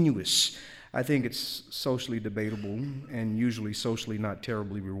continuous. I think it's socially debatable and usually socially not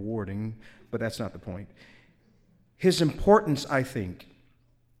terribly rewarding, but that's not the point. His importance, I think,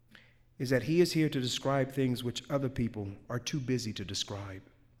 is that he is here to describe things which other people are too busy to describe.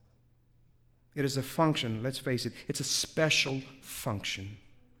 It is a function, let's face it, it's a special function.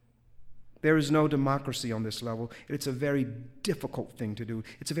 There is no democracy on this level. It's a very difficult thing to do.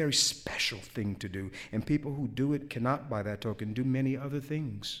 It's a very special thing to do. And people who do it cannot, by that token, do many other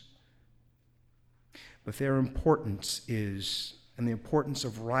things. But their importance is, and the importance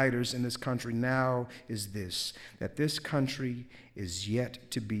of writers in this country now is this, that this country is yet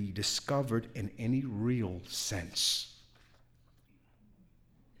to be discovered in any real sense.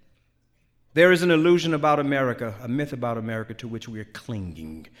 There is an illusion about America, a myth about America to which we are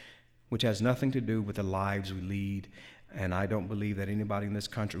clinging, which has nothing to do with the lives we lead. And I don't believe that anybody in this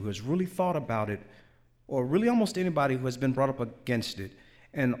country who has really thought about it, or really almost anybody who has been brought up against it,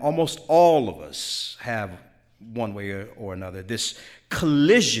 and almost all of us have, one way or another, this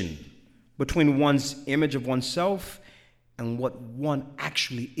collision between one's image of oneself and what one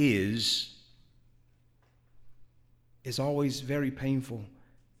actually is always very painful.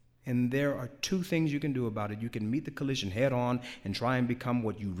 And there are two things you can do about it. You can meet the collision head on and try and become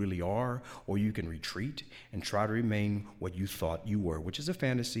what you really are, or you can retreat and try to remain what you thought you were, which is a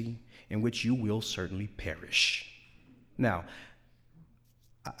fantasy in which you will certainly perish. Now,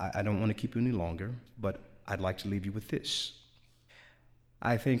 I don't want to keep you any longer, but I'd like to leave you with this.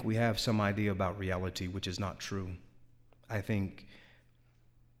 I think we have some idea about reality which is not true. I think,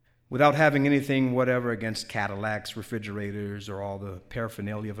 without having anything whatever against Cadillacs, refrigerators, or all the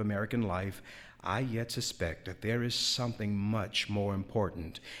paraphernalia of American life, I yet suspect that there is something much more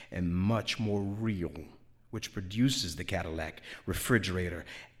important and much more real which produces the Cadillac, refrigerator,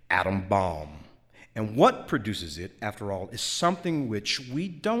 atom bomb. And what produces it, after all, is something which we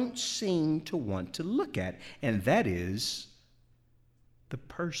don't seem to want to look at, and that is the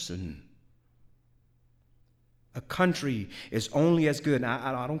person. A country is only as good, and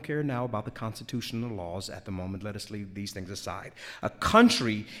I don't care now about the Constitution and the laws at the moment. Let us leave these things aside. A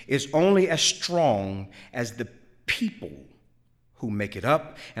country is only as strong as the people who make it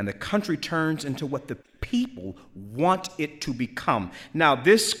up, and the country turns into what the people want it to become. Now,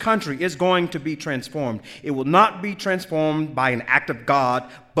 this country is going to be transformed. It will not be transformed by an act of God,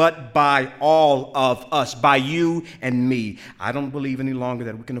 but by all of us, by you and me. I don't believe any longer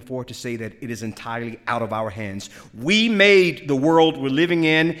that we can afford to say that it is entirely out of our hands. We made the world we're living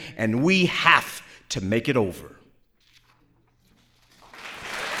in, and we have to make it over.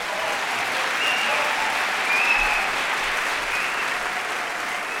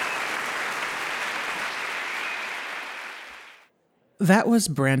 That was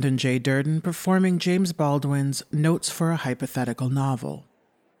Brandon J. Dirden performing James Baldwin's Notes for a Hypothetical Novel.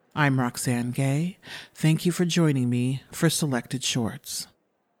 I'm Roxane Gay. Thank you for joining me for Selected Shorts.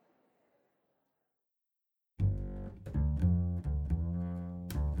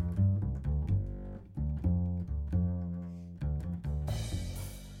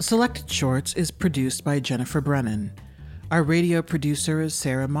 Selected Shorts is produced by Jennifer Brennan. Our radio producer is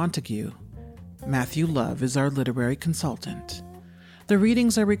Sarah Montague. Matthew Love is our literary consultant. The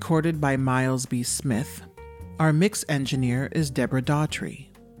readings are recorded by Miles B. Smith. Our mix engineer is Deborah Daughtry.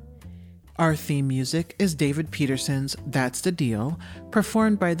 Our theme music is David Peterson's That's the Deal,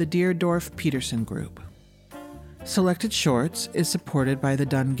 performed by the Deerdorf Peterson Group. Selected Shorts is supported by the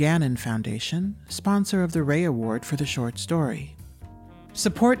Dungannon Foundation, sponsor of the Ray Award for the short story.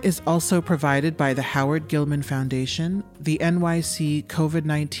 Support is also provided by the Howard Gilman Foundation, the NYC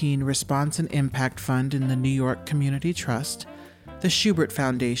COVID-19 Response and Impact Fund in the New York Community Trust, the Schubert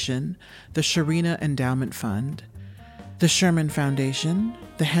Foundation, the Sharina Endowment Fund, the Sherman Foundation,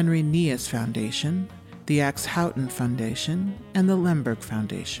 the Henry Nias Foundation, the Axe Houghton Foundation, and the Lemberg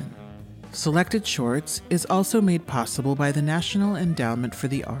Foundation. Selected Shorts is also made possible by the National Endowment for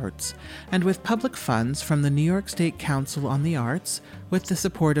the Arts and with public funds from the New York State Council on the Arts with the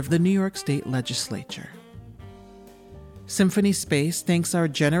support of the New York State Legislature. Symphony Space thanks our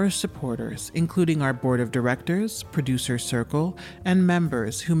generous supporters, including our board of directors, producer circle, and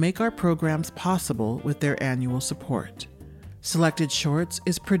members who make our programs possible with their annual support. Selected Shorts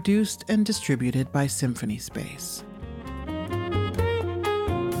is produced and distributed by Symphony Space.